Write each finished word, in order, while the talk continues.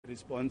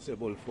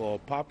responsible for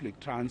public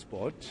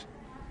transport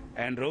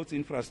and roads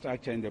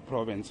infrastructure in the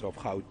province of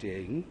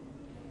Gauteng.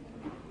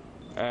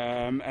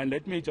 And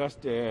let me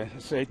just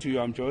say to you,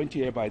 I'm joined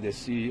here by the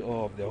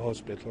CEO of the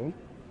hospital.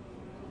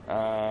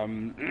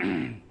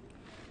 The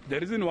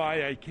reason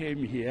why I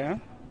came here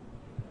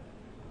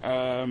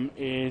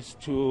is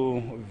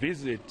to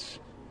visit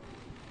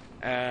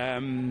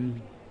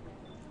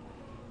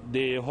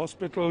the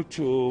hospital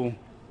to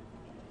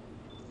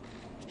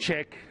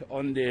check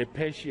on the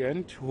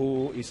patient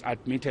who is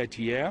admitted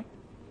here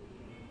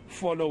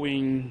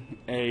following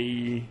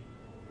the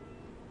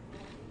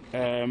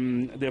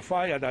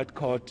fire that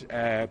caught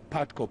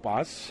Patco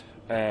bus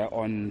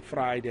on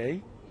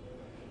Friday.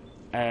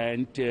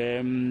 And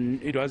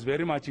it was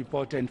very much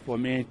important for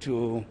me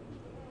to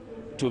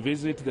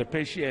visit the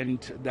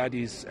patient that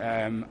is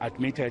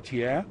admitted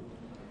here.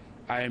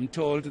 I am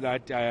told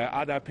that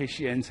other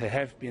patients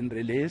have been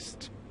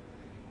released,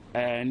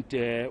 and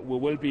we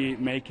will be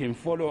making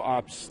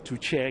follow-ups to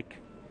check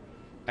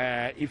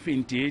if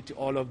indeed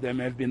all of them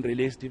have been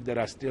released, if there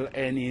are still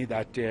any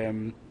that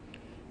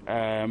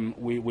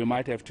we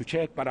might have to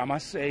check. But I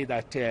must say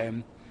that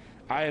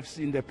I have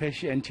seen the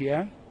patient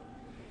here,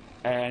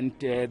 and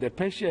the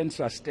patient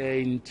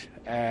sustained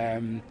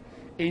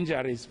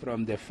injuries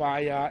from the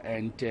fire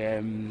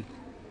and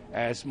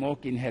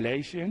smoke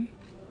inhalation.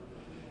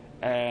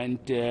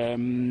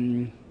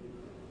 And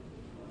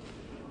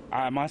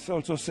I must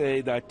also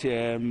say that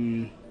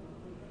the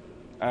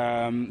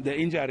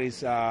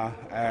injuries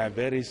are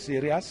very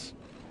serious,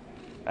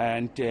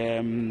 and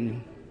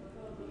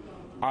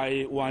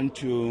I want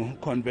to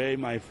convey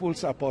my full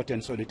support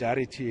and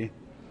solidarity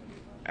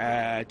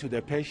to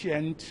the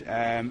patient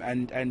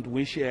and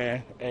wish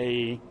her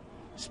a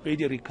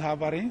speedy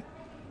recovery.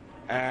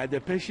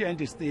 The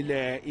patient is still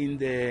in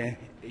the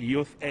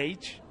youth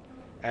age,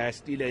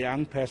 still a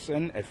young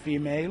person, a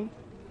female,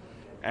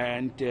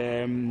 and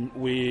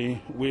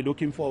we're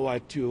looking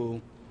forward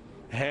to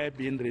her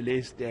being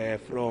released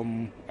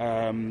from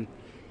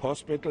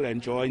hospital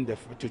and join the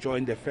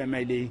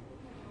family.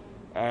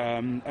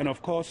 And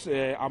of course,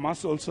 I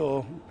must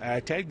also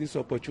take this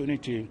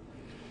opportunity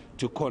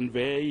to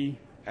convey,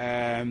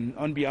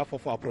 on behalf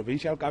of our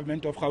provincial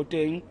government of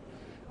Gauteng,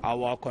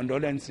 our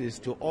condolences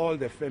to all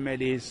the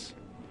families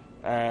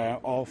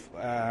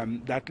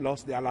that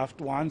lost their loved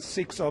ones,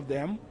 6 of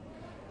them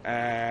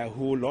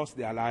who lost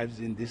their lives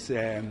in this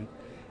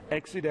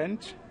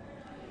accident,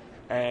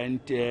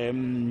 and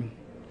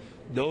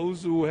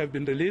those who have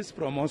been released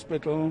from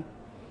hospital.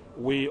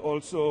 We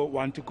also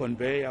want to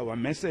convey our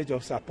message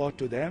of support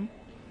to them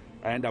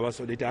and our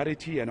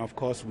solidarity, and of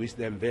course wish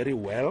them very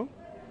well.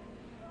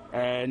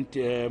 And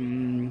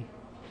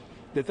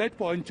the third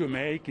point to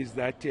make is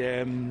that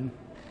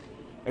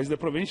as the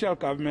provincial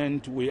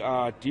government, we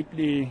are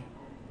deeply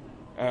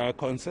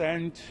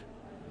concerned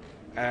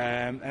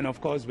and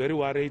of course very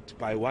worried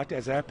by what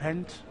has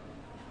happened.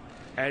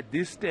 At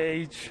this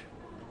stage,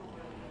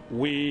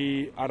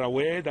 we are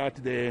aware that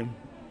the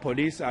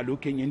police are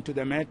looking into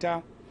the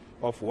matter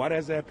of what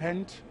has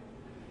happened,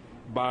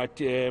 but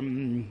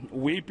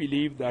we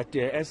believe that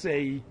as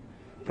a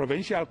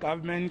provincial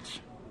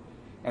government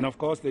and of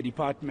course the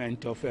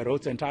Department of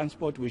Roads and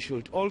Transport, we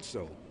should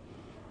also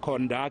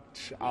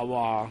conduct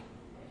our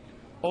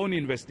own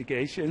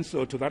investigation.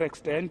 So to that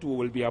extent, we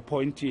will be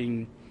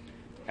appointing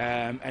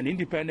an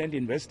independent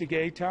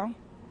investigator,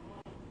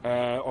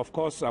 of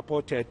course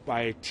supported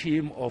by a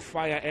team of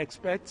fire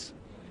experts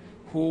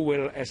who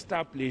will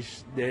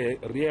establish the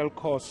real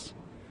cause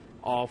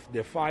of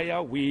the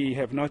fire. We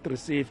have not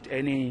received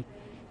any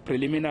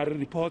preliminary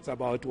reports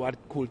about what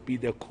could be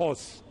the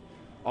cause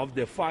of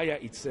the fire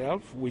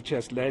itself, which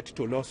has led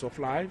to loss of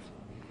life.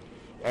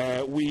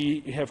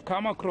 We have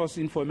come across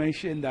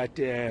information that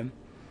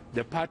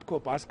the Patco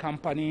bus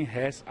company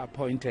has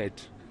appointed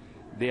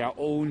their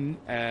own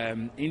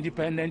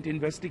independent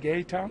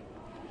investigator.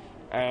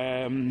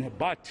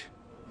 But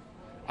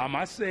I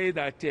must say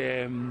that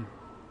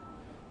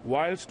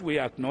whilst we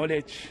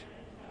acknowledge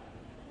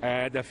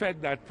the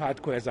fact that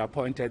Patco has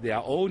appointed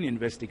their own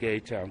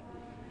investigator,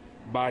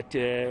 but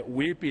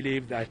we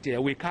believe that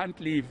we can't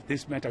leave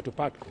this matter to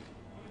Patco.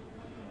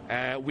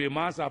 We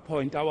must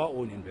appoint our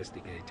own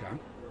investigator,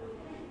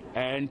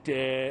 and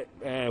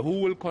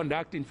who will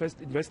conduct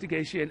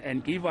investigation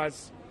and give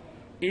us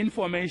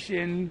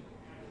information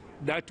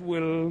that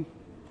will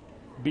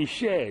be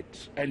shared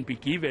and be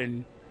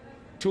given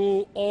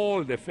to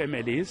all the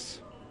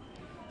families,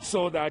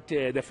 so that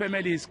the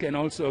families can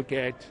also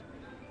get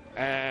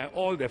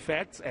all the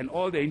facts and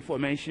all the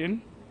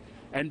information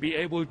and be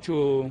able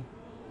to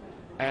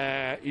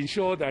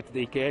ensure that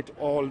they get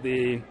all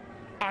the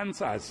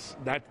answers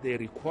that they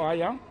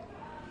require.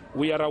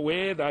 We are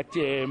aware that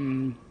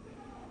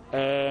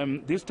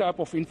this type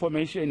of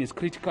information is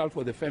critical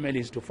for the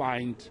families to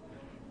find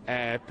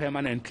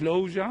permanent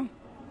closure.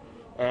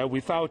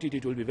 Without it,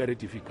 it will be very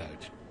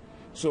difficult.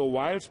 So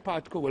whilst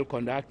Patco will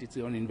conduct its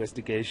own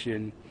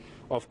investigation,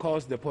 of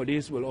course the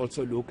police will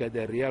also look at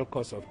the real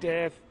cause of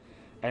death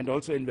and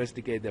also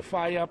investigate the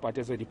fire. But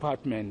as a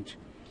department,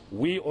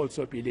 we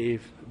also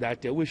believe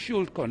that we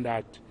should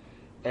conduct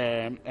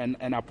and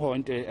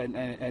appoint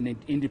an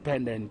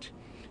independent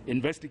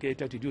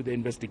investigator to do the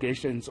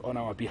investigations on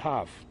our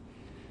behalf.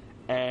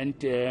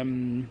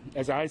 And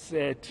as I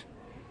said,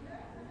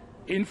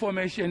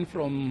 information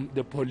from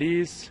the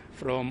police,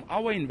 from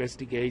our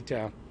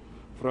investigator,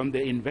 from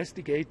the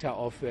investigator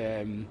of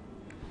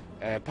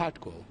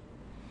PATCO,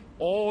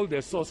 all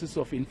the sources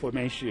of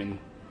information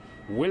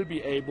will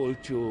be able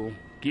to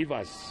give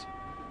us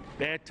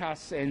better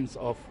sense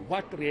of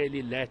what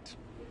really led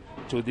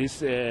to this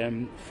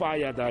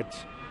fire that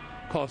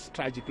caused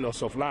tragic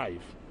loss of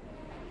life.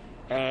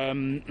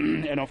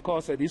 And of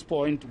course, at this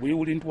point, we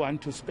wouldn't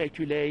want to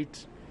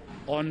speculate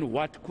on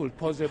what could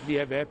possibly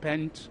have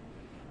happened.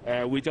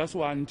 We just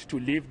want to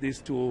leave this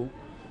to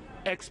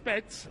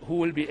experts who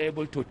will be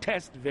able to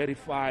test,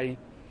 verify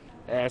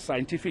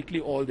scientifically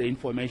all the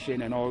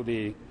information and all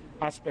the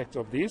aspects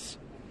of this.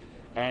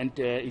 And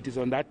it is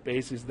on that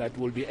basis that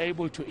we'll be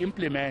able to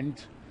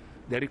implement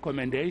the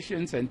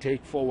recommendations and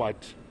take forward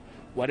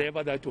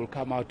whatever that will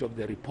come out of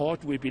the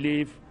report. We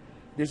believe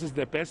this is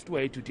the best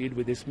way to deal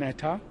with this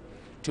matter,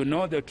 to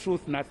know the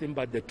truth, nothing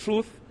but the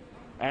truth,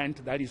 and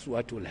that is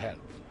what will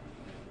help.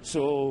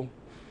 So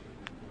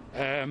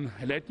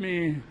let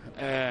me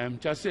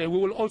just say we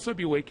will also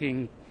be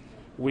working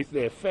with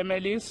the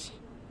families.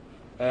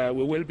 We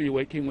will be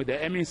working with the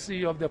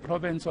MEC of the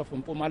province of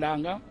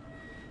Mpumalanga,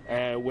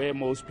 where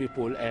most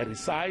people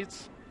reside,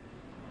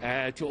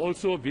 to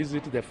also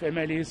visit the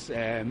families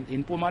in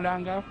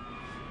Mpumalanga,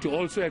 to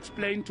also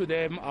explain to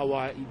them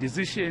our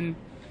decision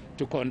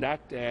to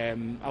conduct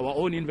our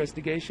own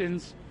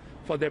investigations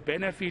for the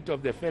benefit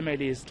of the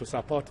families, to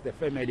support the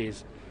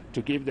families,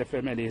 to give the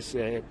families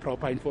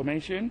proper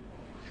information.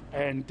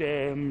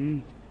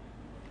 And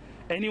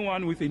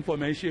anyone with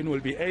information will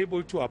be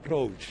able to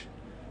approach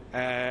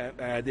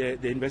the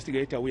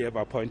investigator we have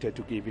appointed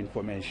to give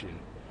information.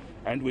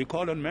 And we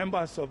call on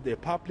members of the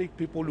public,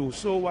 people who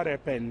saw what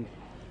happened,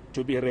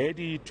 to be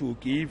ready to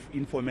give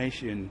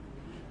information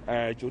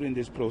during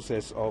this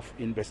process of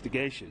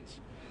investigations.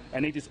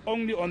 And it is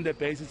only on the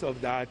basis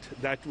of that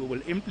that we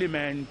will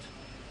implement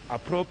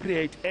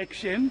appropriate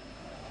action,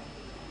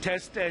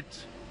 tested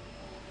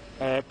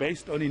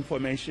based on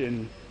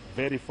information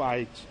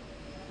verified,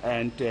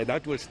 and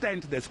that will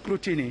stand the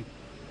scrutiny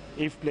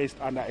if placed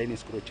under any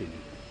scrutiny.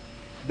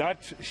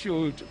 That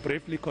should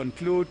briefly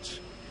conclude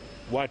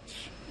what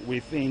we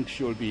think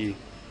should be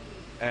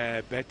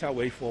a better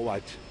way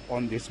forward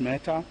on this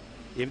matter.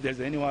 If there's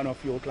anyone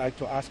of you who would like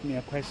to ask me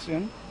a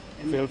question,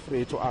 feel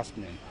free to ask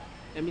me.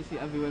 MEC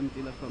Aviwe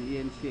Mdila from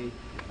ENCA.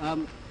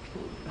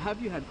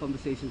 Have you had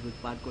conversations with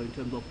PATCO in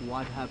terms of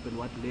what happened,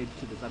 what led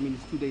to this? I mean,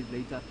 it's 2 days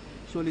later.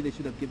 Surely they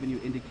should have given you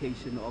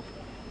indication of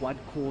what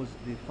caused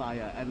the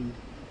fire. And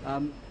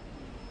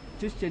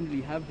just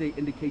generally, have they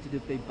indicated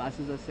if their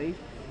buses are safe?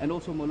 And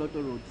also Moloto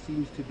Road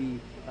seems to be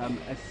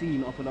a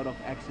scene of a lot of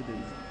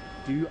accidents.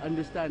 Do you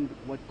understand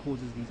what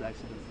causes these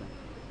accidents then?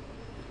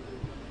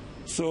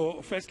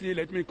 So firstly,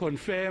 let me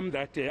confirm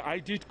that I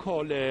did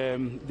call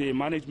the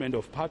management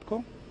of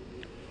PATCO.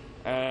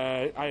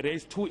 I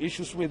raised 2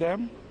 issues with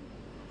them.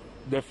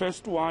 The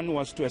first one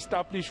was to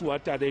establish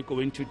what are they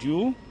going to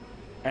do,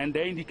 and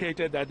they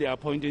indicated that they are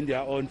appointing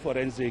their own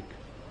forensic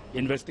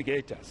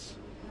investigators.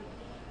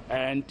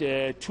 And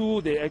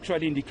 2, they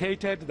actually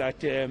indicated that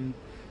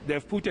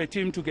they've put a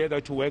team together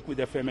to work with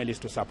the families,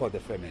 to support the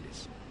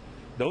families.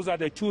 Those are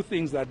the 2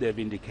 things that they've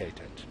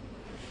indicated.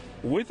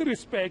 With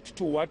respect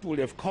to what would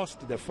have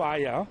caused the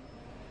fire,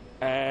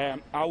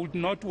 I would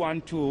not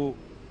want to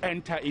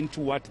enter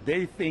into what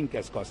they think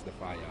has caused the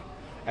fire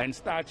and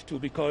start to,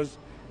 because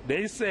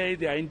they say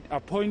they are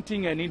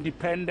appointing an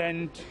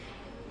independent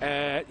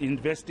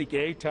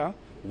investigator.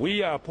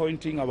 We are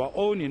appointing our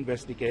own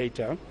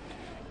investigator.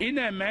 In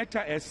a matter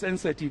as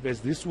sensitive as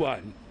this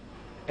one,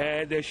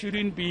 there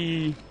shouldn't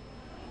be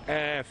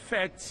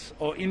facts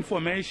or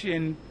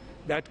information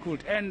that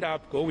could end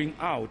up going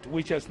out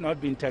which has not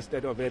been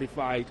tested or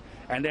verified,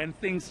 and then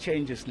things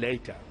changes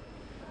later.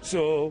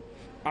 So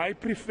I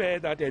prefer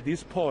that at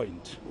this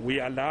point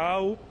we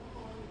allow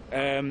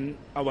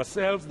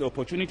ourselves the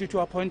opportunity to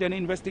appoint an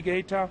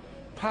investigator.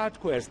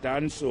 PATCO has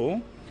done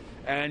so,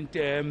 and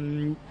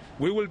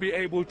we will be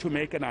able to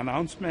make an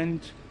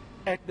announcement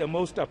at the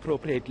most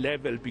appropriate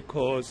level,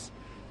 because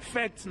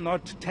facts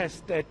not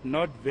tested,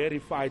 not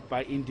verified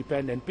by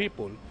independent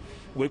people,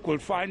 we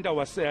could find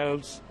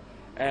ourselves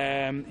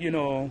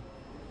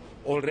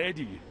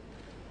already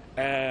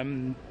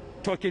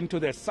talking to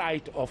the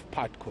side of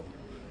PATCO.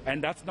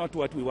 And that's not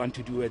what we want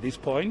to do at this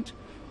point.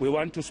 We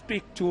want to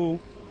speak to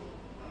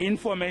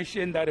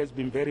information that has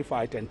been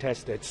verified and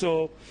tested.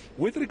 So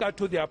with regard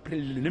to their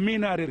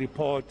preliminary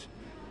report,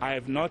 I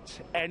have not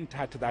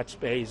entered that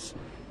space,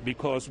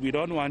 because we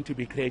don't want to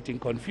be creating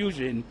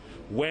confusion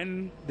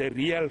when the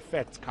real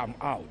facts come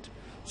out.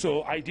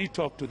 So I did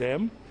talk to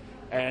them,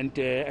 and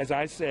as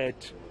I said,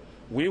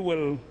 we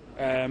will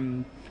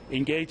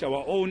engage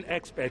our own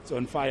experts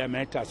on fire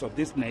matters of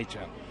this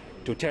nature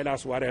to tell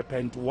us what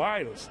happened,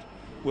 whilst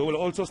we will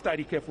also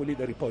study carefully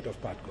the report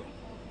of PATCO.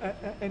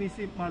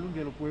 MEC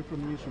Malungelo Boy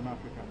from Newsroom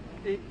Africa.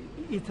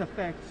 It's a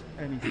fact,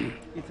 MEC.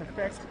 It's a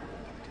fact.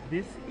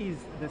 This is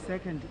the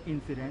second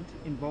incident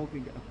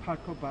involving a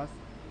Patco bus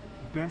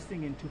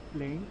bursting into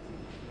flames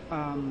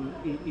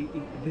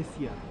this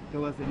year.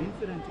 There was an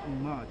incident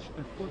in March.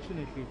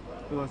 Unfortunately,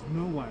 there was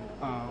no one,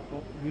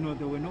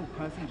 there were no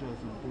passengers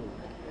on board.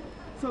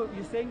 So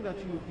you're saying that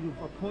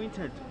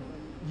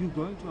you're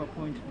going to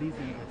appoint these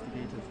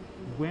investigators.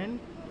 When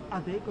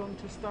are they going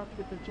to start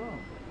with the job?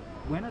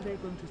 When are they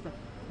going to start?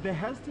 There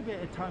has to be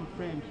a time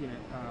frame here,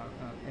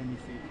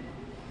 MEC,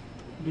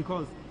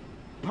 because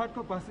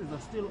Patco buses are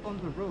still on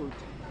the road,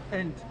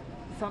 and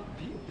some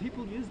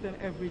people use them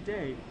every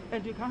day,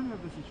 and you can't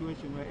have a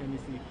situation where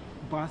MEC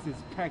buses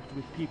packed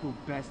with people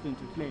burst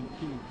into flame,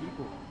 killing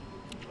people.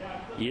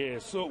 Yeah,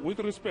 so with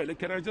respect,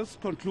 can I just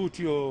conclude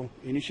your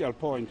initial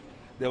point?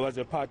 There was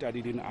a part I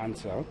didn't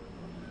answer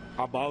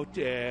about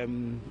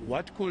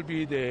what could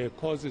be the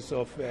causes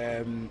of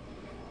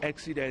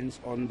accidents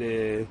on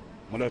the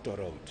Moloto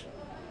Road.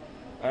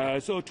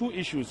 So two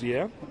issues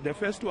here. The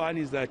first one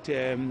is that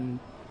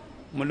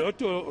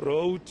Moloto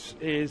Road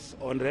is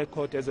on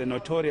record as a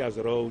notorious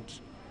road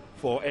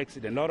for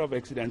accidents. A lot of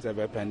accidents have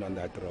happened on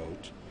that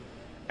road.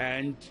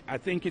 And I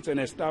think it's an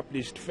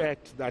established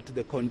fact that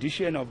the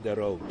condition of the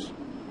road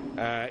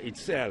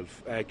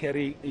itself,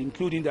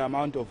 including the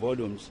amount of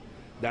volumes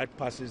that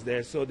passes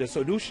there. So the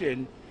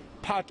solution,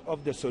 part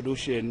of the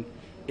solution,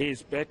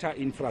 is better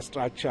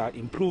infrastructure,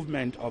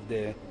 improvement of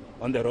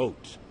on the road.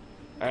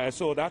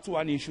 So that's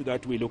one issue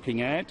that we're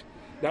looking at.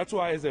 That's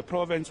why, as a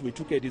province, we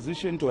took a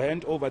decision to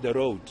hand over the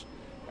road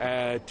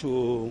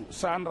to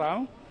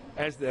SANRAL,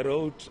 as the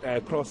road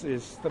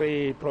crosses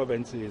three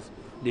provinces,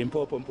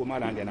 Limpopo,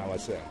 Mpumalanga, and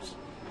ourselves.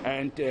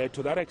 And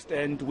to that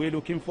extent, we're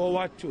looking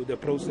forward to the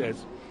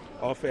process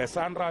of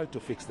SANRAL to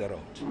fix the road.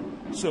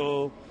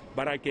 So,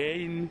 but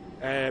again,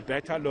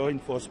 better law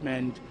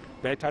enforcement,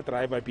 better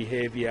driver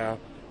behavior,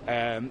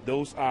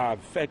 those are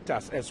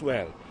factors as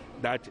well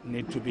that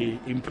need to be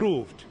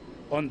improved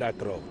on that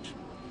road.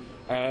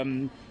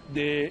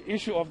 The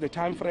issue of the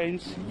time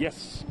frames,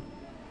 yes.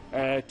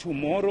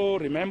 Tomorrow,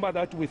 remember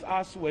that with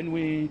us, when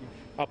we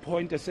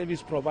appoint a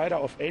service provider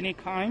of any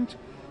kind,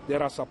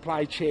 there are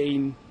supply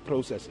chain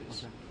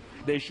processes.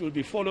 They should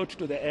be followed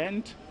to the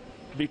end,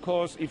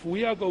 because if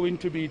we are going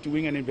to be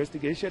doing an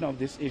investigation of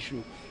this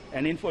issue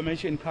and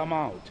information come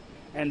out,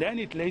 and then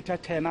it later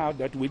turn out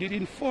that we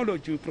didn't follow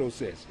due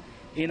process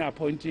in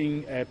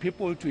appointing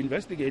people to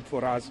investigate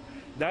for us,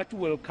 that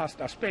will cast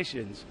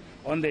aspersions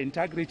on the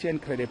integrity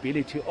and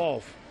credibility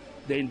of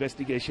the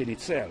investigation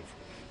itself.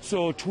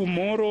 So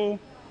tomorrow,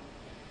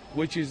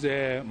 which is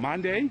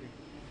Monday,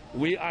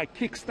 we are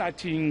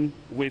kick-starting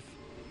with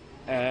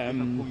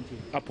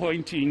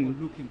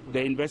appointing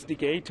the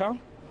investigator.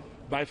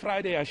 By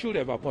Friday, I should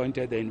have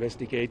appointed the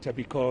investigator,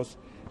 because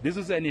this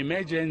is an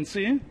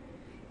emergency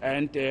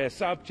and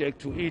subject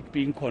to it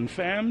being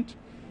confirmed,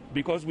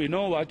 because we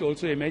know what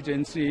also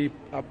emergency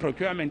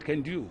procurement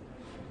can do.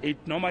 It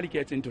normally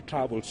gets into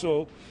trouble.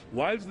 So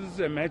whilst this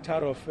is a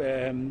matter of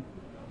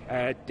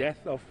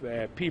death of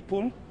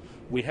people,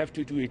 we have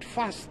to do it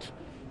fast,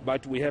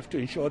 but we have to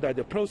ensure that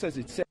the process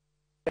itself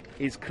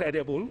is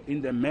credible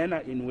in the manner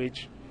in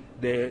which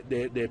the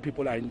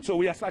people are in. So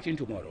we are starting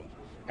tomorrow,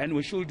 and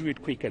we should do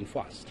it quick and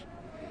fast.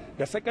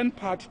 The second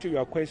part to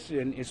your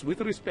question is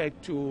with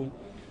respect to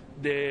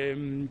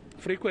the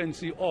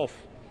frequency of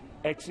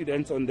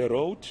accidents on the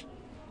road.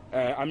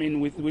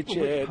 With which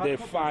the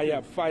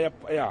fire,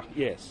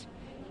 yes.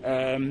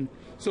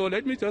 So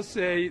let me just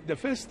say, the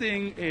first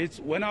thing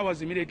is, when I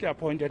was immediately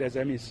appointed as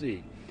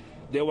MEC,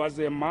 there was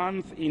a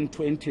month in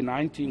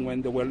 2019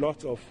 when there were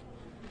lots of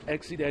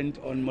accidents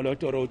on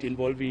Moloto Road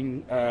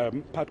involving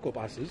Patco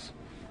buses.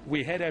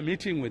 We had a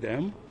meeting with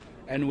them,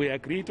 and we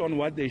agreed on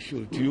what they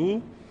should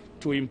do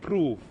to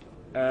improve,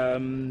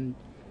 driving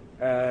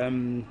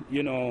on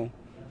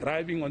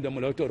the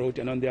Moloto Road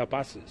and on their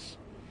buses.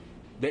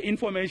 The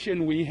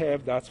information we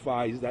have thus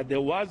far is that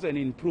there was an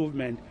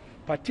improvement,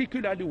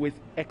 particularly with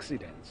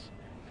accidents,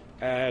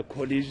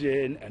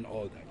 collision and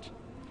all that.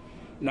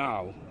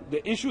 Now,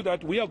 the issue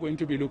that we are going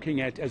to be looking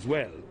at as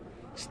well,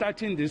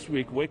 starting this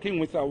week, working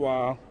with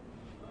our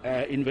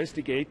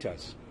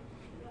investigators,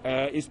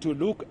 is to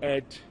look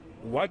at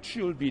what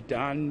should be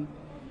done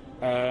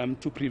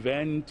to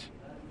prevent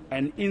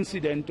an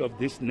incident of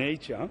this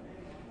nature.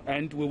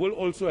 And we will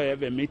also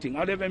have a meeting.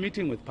 I'll have a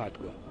meeting with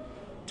Patco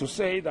to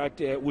say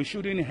that we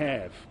shouldn't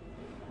have,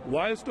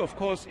 whilst of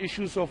course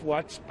issues of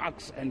what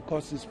sparks and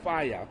causes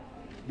fire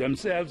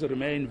themselves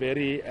remain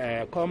very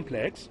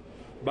complex,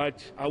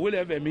 but I will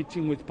have a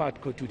meeting with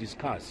Patco to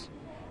discuss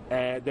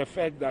the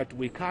fact that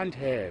we can't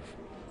have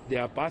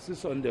their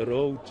buses on the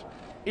road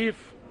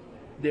if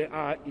there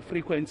are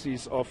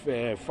frequencies of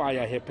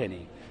fire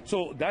happening.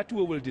 So that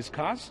we will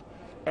discuss,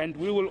 and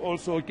we will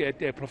also get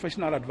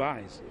professional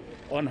advice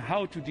on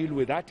how to deal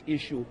with that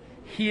issue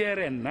here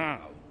and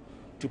now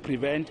to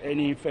prevent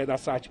any further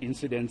such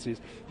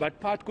incidences. But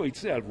Patco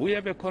itself, we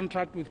have a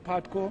contract with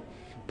Patco.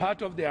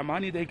 Part of their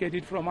money they get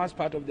it from us,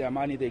 part of their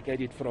money they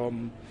get it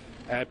from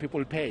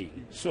people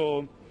paying.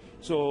 So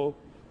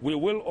we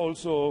will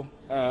also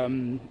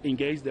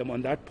engage them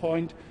on that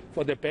point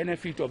for the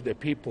benefit of the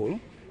people,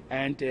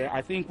 and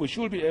I think we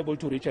should be able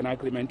to reach an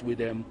agreement with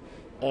them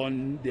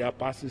on their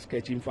buses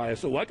catching fire.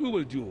 So what we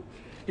will do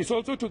is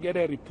also to get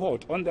a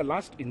report on the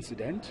last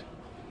incident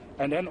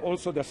and then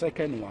also the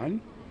second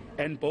one,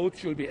 and both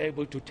should be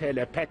able to tell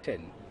a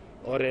pattern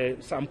or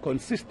some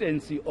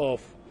consistency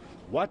of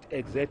what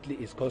exactly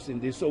is causing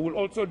this. So we'll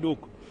also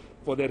look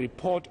for the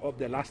report of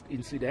the last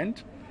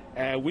incident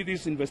with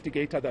this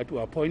investigator that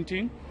we're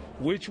appointing,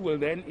 which will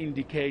then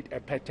indicate a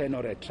pattern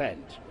or a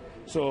trend.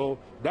 So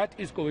that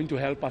is going to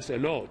help us a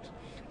lot.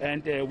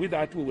 And with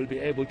that, we will be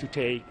able to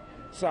take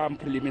some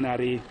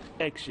preliminary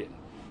action.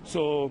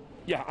 So,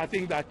 yeah, I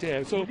think that,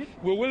 so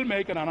we will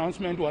make an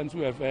announcement once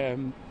we have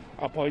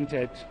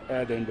appointed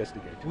the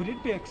investigator. Would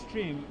it be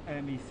extreme,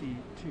 MEC,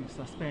 to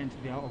suspend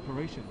their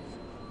operations?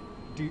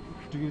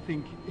 Do you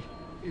think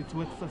it's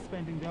worth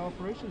suspending their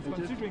operations,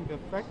 considering the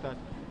fact that,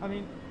 I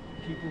mean,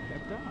 people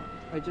have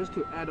died? Just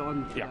to add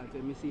on to that,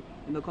 MEC,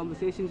 in the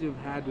conversations you've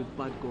had with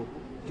PATCO,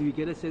 do you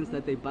get a sense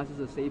that their buses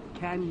are safe?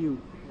 Can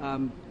you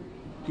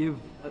give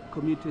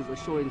commuters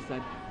assurance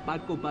that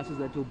PATCO buses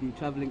that will be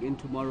traveling in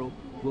tomorrow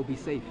will be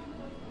safe?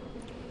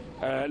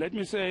 Let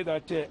me say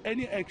that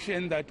any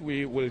action that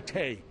we will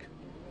take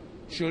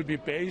should be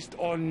based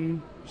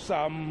on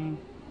some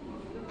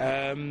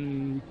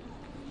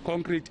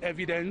concrete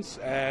evidence.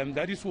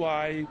 That is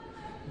why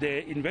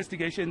the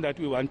investigation that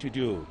we want to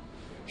do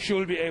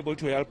should be able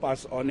to help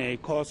us on a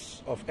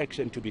course of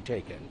action to be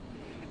taken.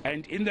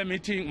 And in the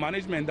meeting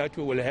management that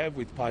we will have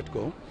with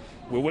PATCO,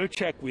 we will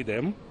check with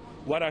them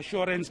what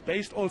assurance,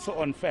 based also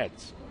on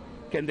facts,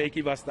 can they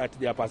give us that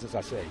their buses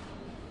are safe.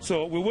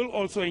 So we will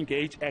also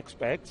engage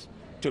experts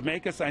to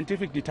make a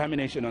scientific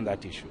determination on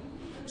that issue.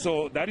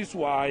 So that is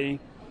why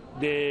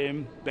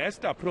the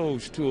best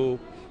approach to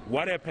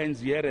what happens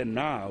here and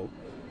now,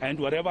 and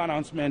whatever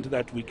announcement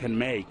that we can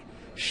make,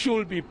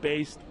 should be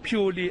based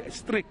purely,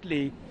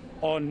 strictly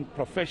on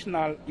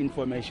professional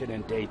information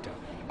and data.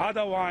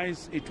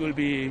 Otherwise, it will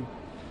be,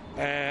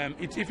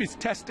 if it's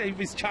tested, if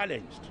it's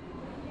challenged,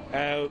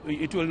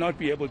 it will not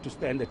be able to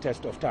stand the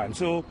test of time.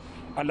 So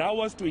allow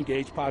us to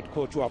engage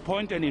PATCO to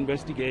appoint an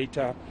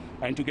investigator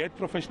and to get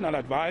professional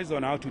advice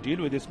on how to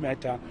deal with this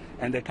matter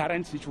and the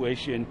current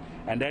situation,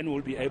 and then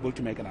we'll be able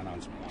to make an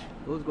announcement.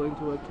 Those going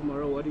to work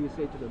tomorrow, what do you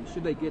say to them?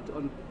 Should they get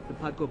on the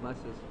PATCO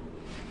buses?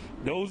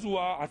 Those who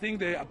are, I think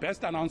the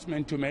best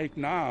announcement to make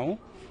now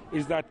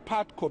is that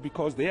PATCO,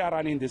 because they are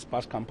running this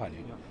bus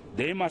company,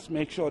 they must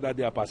make sure that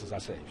their buses are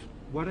safe.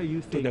 What are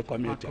you saying to the to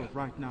commuter PATCO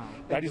right now?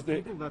 That is the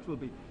people that will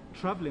be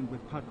traveling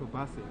with PATCO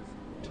buses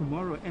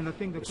tomorrow, and I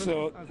think the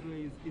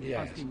question is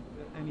asking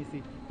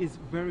MEC is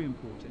very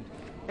important.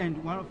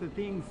 And one of the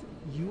things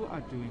you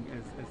are doing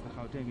as the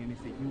Gauteng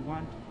MEC, you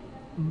want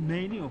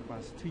many of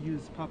us to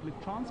use public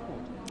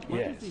transport.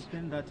 What is it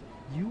then that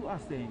you are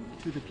saying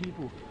to the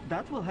people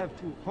that will have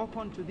to hop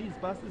onto these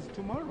buses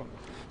tomorrow?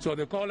 So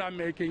the call I'm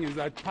making is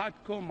that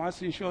PATCO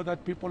must ensure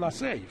that people are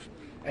safe.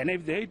 And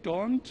if they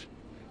don't,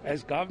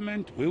 as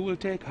government, we will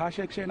take harsh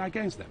action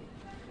against them.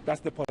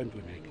 That's the point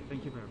we're making.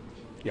 Thank you very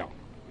much. Yeah.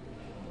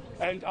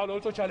 And I'll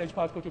also challenge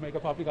PATCO to make a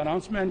public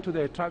announcement to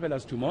the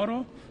travelers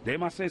tomorrow. They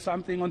must say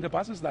something on the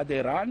buses that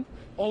they run,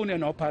 own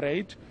and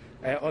operate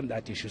on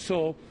that issue.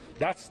 So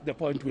that's the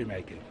point we're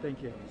making.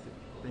 Thank you.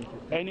 Thank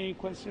you. Any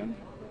question?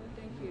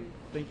 Thank you.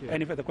 Thank you.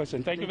 Any further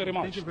question? Thank you very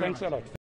much. Thank you very Thanks much. a lot.